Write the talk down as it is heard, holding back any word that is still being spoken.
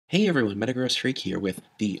Hey everyone, Metagross here with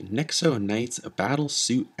the Nexo Knights Battle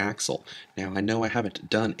Suit Axle. Now, I know I haven't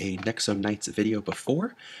done a Nexo Knights video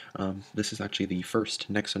before. This is actually the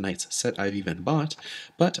first Nexo Knights set I've even bought,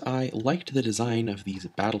 but I liked the design of these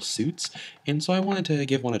battle suits, and so I wanted to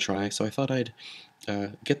give one a try, so I thought I'd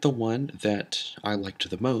get the one that I liked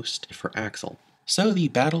the most for Axle. So the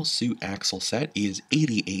Battle Suit Axle set is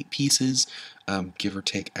 88 pieces, give or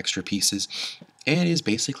take extra pieces, and it is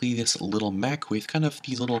basically this little mech with kind of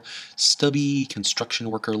these little stubby construction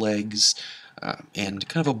worker legs and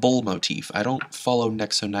kind of a bull motif. I don't follow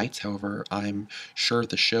Nexo Knights, however, I'm sure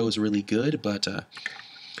the show is really good, but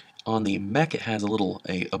on the mech it has a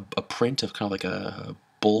print of kind of like a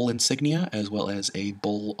bull insignia, as well as a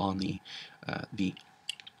bull on the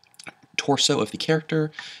torso of the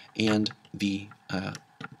character, and the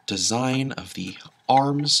design of the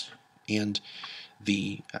arms and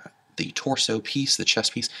the torso piece, the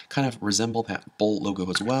chest piece, kind of resemble that bull logo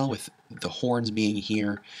as well, with the horns being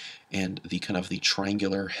here and the kind of the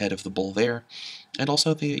triangular head of the bull there, and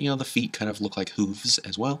also the feet kind of look like hooves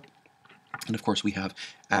as well. And of course we have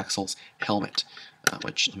Axel's helmet,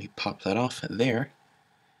 which, let me pop that off there,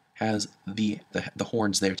 has the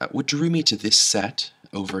horns there. What drew me to this set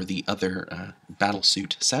over the other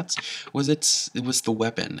battlesuit sets was it was the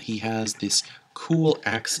weapon. He has this cool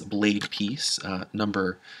axe blade piece,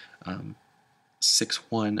 number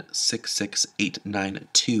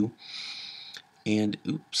 6166892, and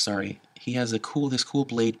oops, sorry. He has this cool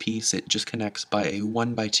blade piece. It just connects by a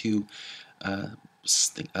 1x2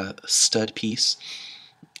 stud piece,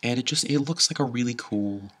 and it looks like a really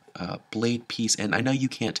cool blade piece. And I know you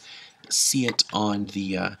can't see it on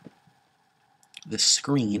the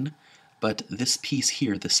screen, but this piece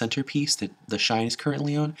here, the centerpiece that the shine is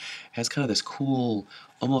currently on, has kind of this cool,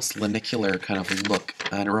 almost lanicular kind of look,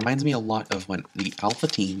 and it reminds me a lot of when the Alpha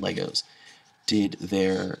Team Legos did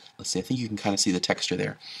their, let's see, I think you can kind of see the texture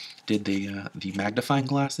there, did the magnifying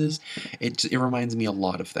glasses. It reminds me a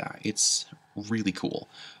lot of that. It's really cool.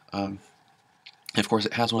 And of course,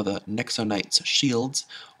 it has one of the Nexo Knights shields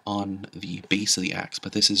on the base of the axe,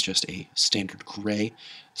 but this is just a standard gray,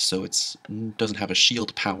 so it doesn't have a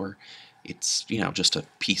shield power. It's, just a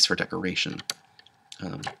piece for decoration.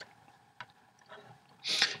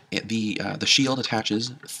 The shield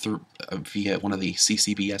attaches through via one of the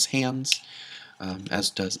CCBS hands,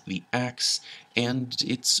 as does the axe, and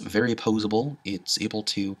it's very posable. It's able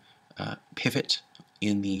to pivot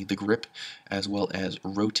in the grip, as well as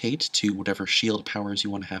rotate to whatever shield powers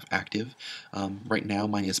you want to have active. Right now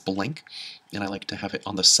mine is blank, and I like to have it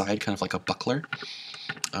on the side, kind of like a buckler.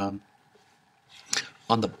 On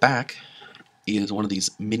the back is one of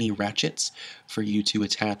these mini ratchets for you to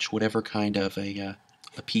attach whatever kind of a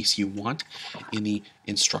piece you want. In the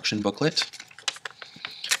instruction booklet,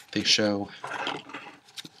 they show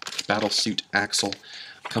Battlesuit Axle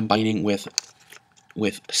combining with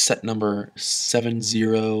set number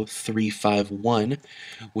 70351,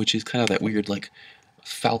 which is kind of that weird, like,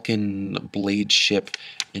 Falcon blade ship,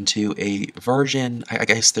 into a version, I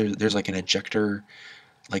guess there's like an ejector,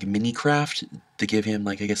 like, mini craft to give him,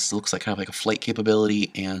 like, I guess it looks like kind of like a flight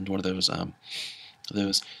capability, and one of those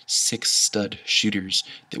 6-stud shooters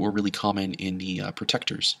that were really common in the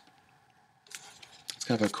protectors. It's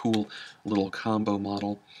kind of a cool little combo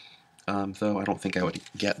model, though I don't think I would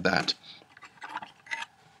get that.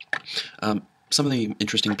 Some of the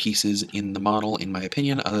interesting pieces in the model, in my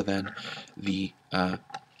opinion, other than the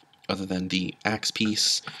axe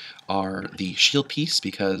piece, are the shield piece,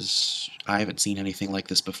 because I haven't seen anything like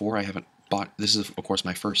this before. I haven't bought, this is of course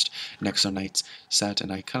my first Nexo Knights set,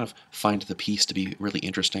 and I kind of find the piece to be really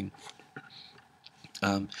interesting.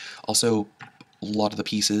 Also, a lot of the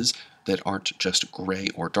pieces that aren't just gray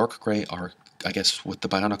or dark gray are, I guess, what the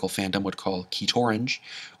Bionicle fandom would call Keat Orange,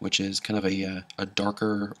 which is kind of a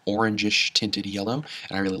darker orangish tinted yellow,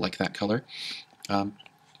 and I really like that color.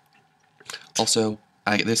 Also,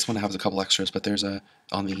 this one has a couple extras, but there's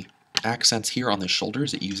on the accents here on the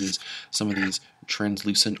shoulders, it uses some of these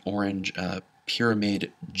translucent orange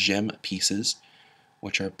pyramid gem pieces,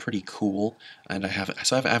 which are pretty cool, and I have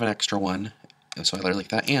an extra one, so I like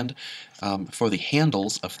that. And for the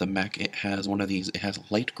handles of the mech, it has one of these. It has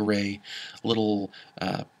light gray little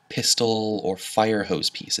pistol or fire hose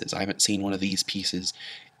pieces. I haven't seen one of these pieces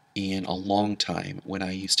in a long time, when I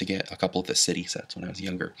used to get a couple of the city sets when I was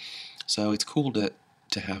younger. So it's cool to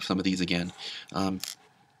have some of these again.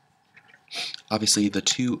 Obviously, the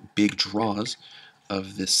two big draws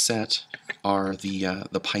of this set are the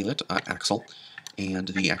pilot, Axel, and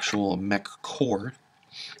the actual mech core.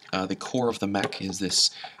 The core of the mech is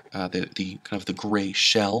this the kind of the gray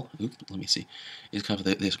shell. Oop, let me see. Is kind of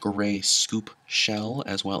this gray scoop shell,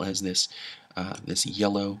 as well as this this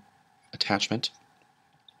yellow attachment.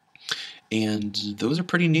 And those are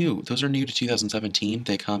pretty new. Those are new to 2017.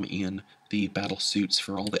 They come in the battle suits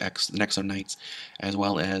for all the Nexo Knights, as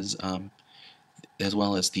well as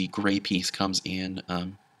the gray piece comes in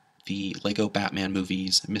the Lego Batman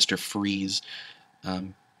movies, Mr. Freeze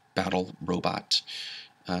battle robot,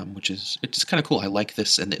 which is it's kind of cool. I like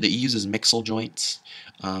this, and it uses mixel joints.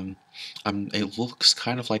 It looks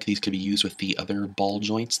kind of like these could be used with the other ball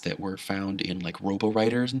joints that were found in like Robo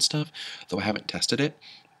Riders and stuff, though I haven't tested it,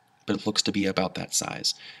 but it looks to be about that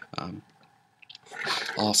size.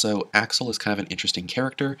 Also, Axel is kind of an interesting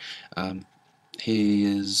character.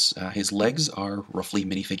 His legs are roughly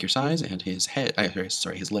minifigure size, and his head,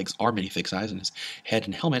 his legs are minifig size, and his head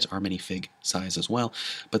and helmet are minifig size as well.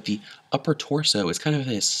 But the upper torso is kind of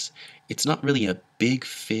this. It's not really a big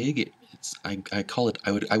fig. I call it.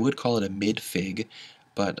 I would call it a mid fig,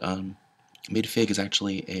 but mid fig is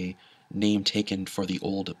actually a name taken for the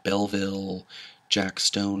old Belleville, Jack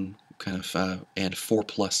Stone kind of and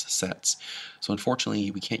 4+ sets. So unfortunately,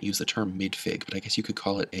 we can't use the term mid-fig, but I guess you could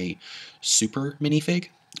call it a super minifig,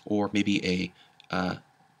 or maybe a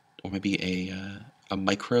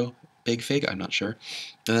micro big fig. I'm not sure.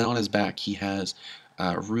 And then on his back, he has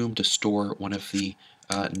room to store one of the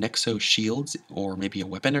Nexo shields, or maybe a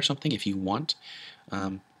weapon or something if you want.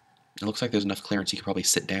 It looks like there's enough clearance you could probably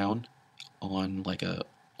sit down on like a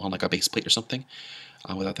base plate or something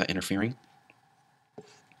without that interfering.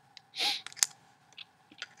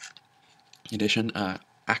 In addition,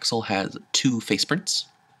 Axel has 2 face prints.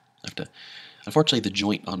 Unfortunately, the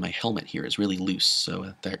joint on my helmet here is really loose,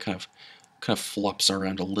 so that kind of flops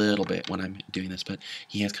around a little bit when I'm doing this. But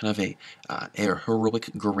he has kind of a heroic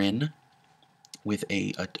grin with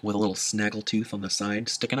a little snaggle tooth on the side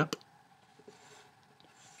sticking up,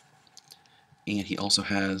 and he also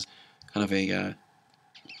has kind of a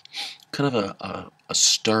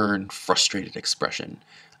stern, frustrated expression.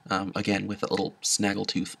 Again, with a little snaggle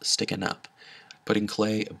tooth sticking up. Putting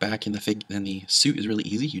Clay back in the suit is really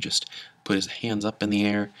easy. You just put his hands up in the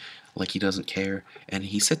air like he doesn't care, and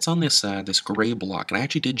he sits on this gray block. And I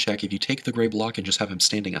actually did check, if you take the gray block and just have him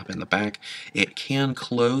standing up in the back, it can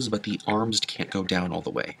close, but the arms can't go down all the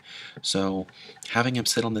way. So having him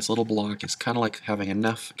sit on this little block is kind of like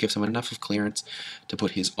gives him enough of clearance to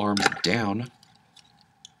put his arms down,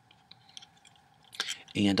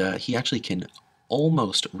 and he actually can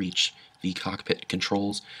almost reach the cockpit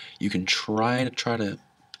controls. You can try to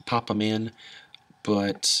pop them in,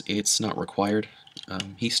 but it's not required.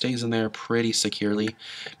 He stays in there pretty securely,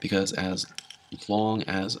 because as long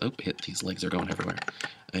as these legs are going everywhere.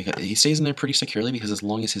 He stays in there pretty securely because as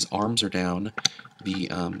long as his arms are down,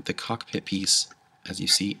 the cockpit piece, as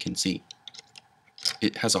you can see,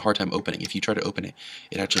 it has a hard time opening. If you try to open it,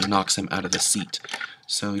 it actually knocks him out of the seat.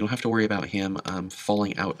 So you don't have to worry about him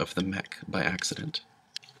falling out of the mech by accident.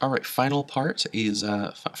 Alright, final part is,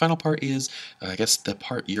 I guess, the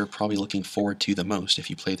part you're probably looking forward to the most if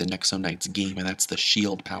you play the Nexo Knights game, and that's the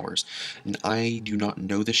shield powers. And I do not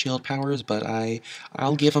know the shield powers, but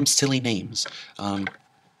I'll give them silly names.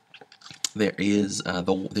 There's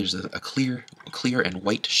a clear and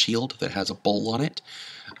white shield that has a bull on it,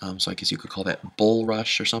 so I guess you could call that Bull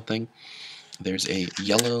Rush or something. There's a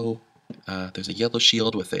yellow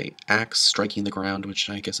shield with a axe striking the ground, which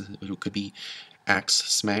I guess could be Axe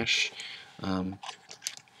Smash.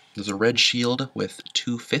 There's a red shield with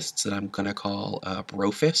 2 fists that I'm gonna call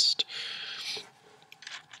Bro Fist.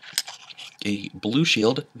 A blue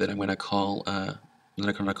shield that I'm gonna call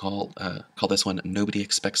call this one Nobody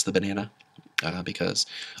Expects the Banana, because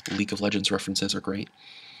League of Legends references are great.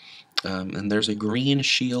 And there's a green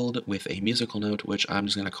shield with a musical note, which I'm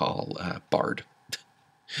just gonna call Bard.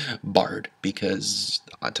 Bard, because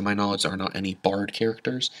to my knowledge there are not any Bard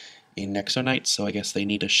characters in Nexo Knights, so I guess they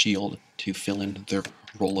need a shield to fill in their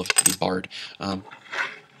role of the Bard.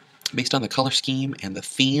 Based on the color scheme and the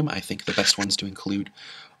theme, I think the best ones to include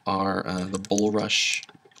are the Bull Rush,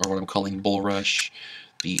 or what I'm calling Bull Rush,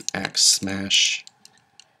 the Axe Smash,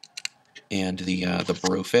 and the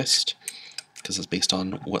Bro Fist, because it's based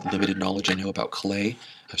on what limited knowledge I know about Clay.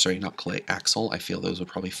 Sorry, not Clay, Axel. I feel those would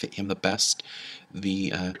probably fit him the best.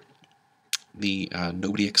 The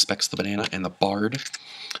Nobody Expects the Banana and the Bard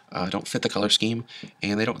don't fit the color scheme,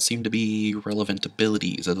 and they don't seem to be relevant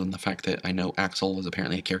abilities, other than the fact that I know Axel is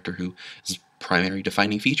apparently a character whose primary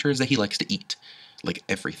defining feature is that he likes to eat, like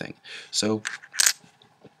everything. So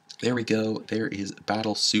there we go. There is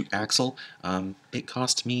Battle Suit Axel. It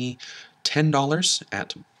cost me $10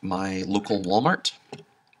 at my local Walmart.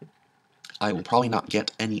 I will probably not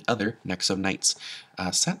get any other Nexo Knights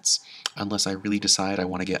sets unless I really decide I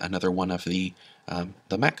want to get another one of the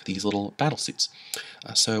mech, these little battle suits.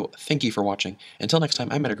 So thank you for watching. Until next time,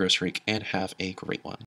 I'm Metagross Freak, and have a great one.